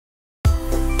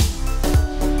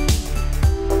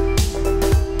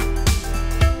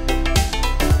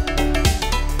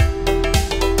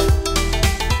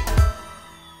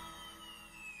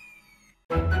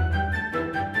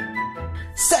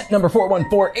Number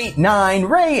 41489,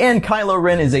 REY and KYLO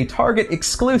REN is a Target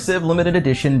exclusive limited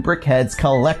edition Brickheadz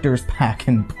collector's pack,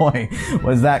 and boy,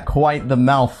 was that quite the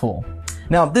mouthful.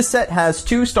 Now, this set has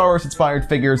 2 Star Wars inspired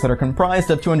figures that are comprised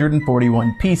of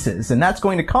 241 pieces, and that's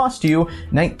going to cost you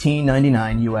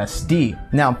 $19.99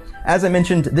 USD. Now, as I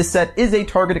mentioned, this set is a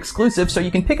Target exclusive, so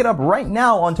you can pick it up right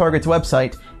now on Target's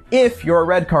website if you're a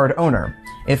Red Card owner.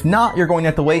 If not, you're going to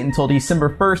have to wait until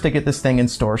December 1st to get this thing in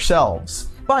store shelves.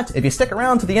 But if you stick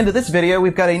around to the end of this video,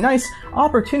 we've got a nice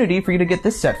opportunity for you to get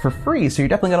this set for free, so you're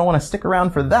definitely going to want to stick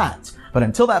around for that. But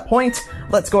until that point,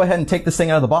 let's go ahead and take this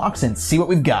thing out of the box and see what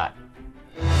we've got.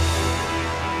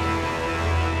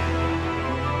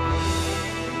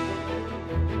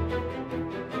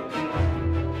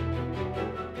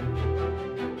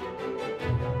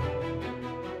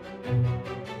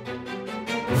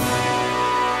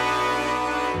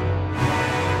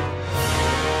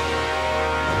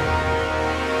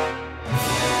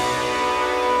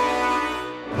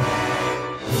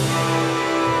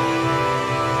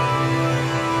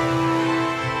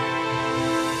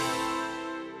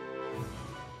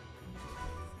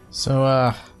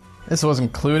 So, this was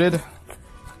included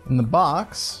in the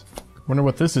box. Wonder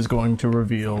what this is going to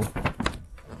reveal.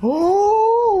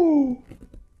 Oh!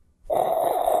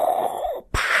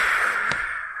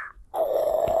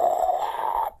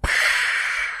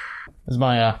 This is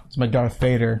my Darth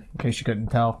Vader, in case you couldn't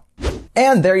tell.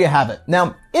 And there you have it.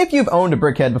 Now, if you've owned a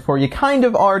Brickhead before, you kind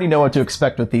of already know what to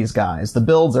expect with these guys. The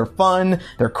builds are fun,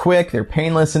 they're quick, they're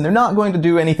painless, and they're not going to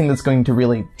do anything that's going to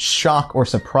really shock or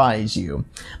surprise you.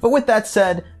 But with that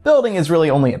said, building is really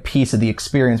only a piece of the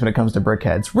experience when it comes to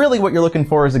Brickheads. Really what you're looking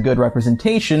for is a good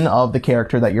representation of the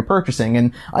character that you're purchasing,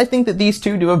 and I think that these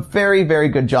two do a very, very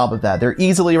good job of that. They're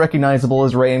easily recognizable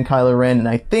as REY and KYLO REN, and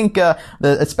I think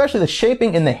especially the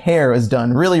shaping in the hair is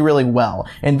done really, really well,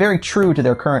 and very true to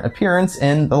their current appearance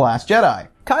in The Last Jedi.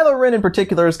 KYLO REN in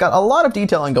particular has got a lot of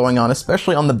detailing going on,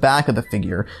 especially on the back of the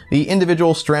figure. The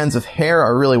individual strands of hair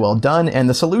are really well done, and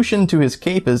the solution to his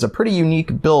cape is a pretty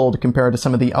unique build compared to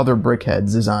some of the other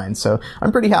Brickheadz designs, so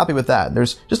I'm pretty happy with that.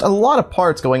 There's just a lot of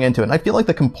parts going into it, and I feel like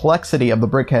the complexity of the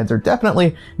Brickheadz are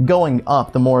definitely going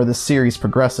up the more this series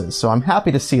progresses, so I'm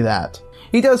happy to see that.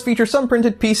 He does feature some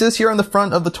printed pieces here on the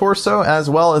front of the torso, as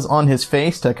well as on his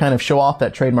face to kind of show off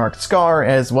that trademarked scar,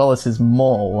 as well as his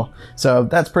mole. So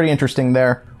that's pretty interesting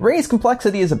there. REY's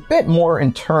complexity is a bit more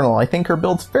internal. I think her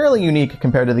build's fairly unique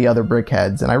compared to the other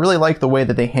Brickheadz, and I really like the way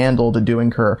that they handled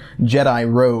doing her Jedi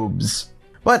robes.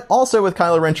 But also with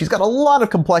KYLO REN, she's got a lot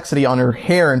of complexity on her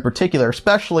hair in particular,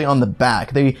 especially on the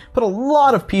back. They put a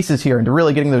lot of pieces here into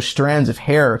really getting those strands of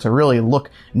hair to really look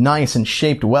nice and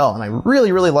shaped well, and I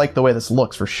really, really like the way this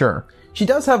looks for sure. She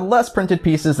does have less printed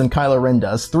pieces than KYLO REN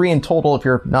does, 3 in total if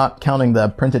you're not counting the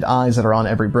printed eyes that are on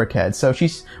every Brickhead, so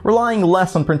she's relying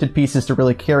less on printed pieces to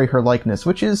really carry her likeness,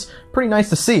 which is pretty nice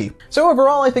to see. So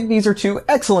overall, I think these are 2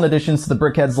 excellent additions to the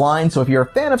Brickheadz line, so if you're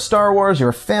a fan of Star Wars, you're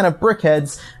a fan of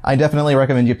Brickheadz, I definitely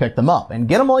recommend you pick them up, and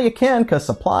get them while you can, because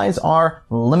supplies are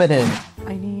limited.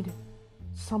 I need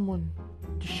someone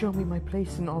to show me my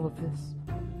place in all of this.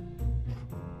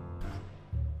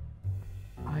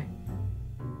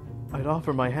 I'd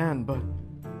offer my hand, but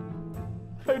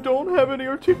I don't have any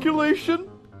articulation.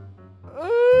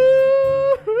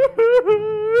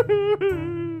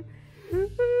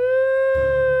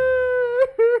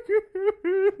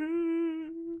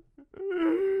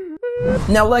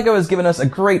 Now, LEGO has given us a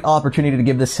great opportunity to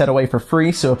give this set away for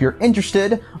free, so if you're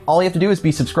interested, all you have to do is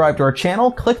be subscribed to our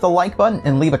channel, click the like button,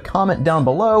 and leave a comment down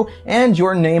below, and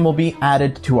your name will be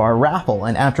added to our raffle.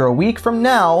 And after a week from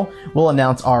now, we'll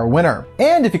announce our winner.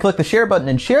 And if you click the share button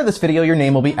and share this video, your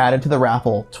name will be added to the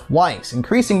raffle twice,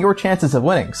 increasing your chances of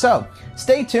winning. So,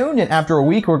 stay tuned, and after a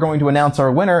week, we're going to announce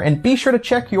our winner, and be sure to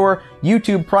check your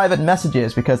YouTube private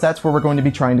messages, because that's where we're going to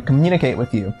be trying to communicate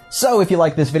with you. So if you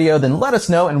like this video, then let us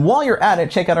know, and while you're at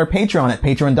it, check out our Patreon at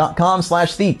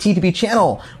patreon.com/the TTV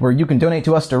channel, where you can donate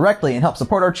to us directly and help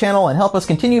support our channel and help us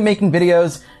continue making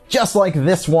videos just like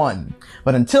this one.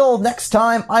 But until next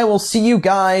time, I will see you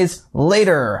guys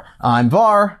later. I'm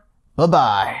Var.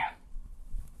 Bye-bye.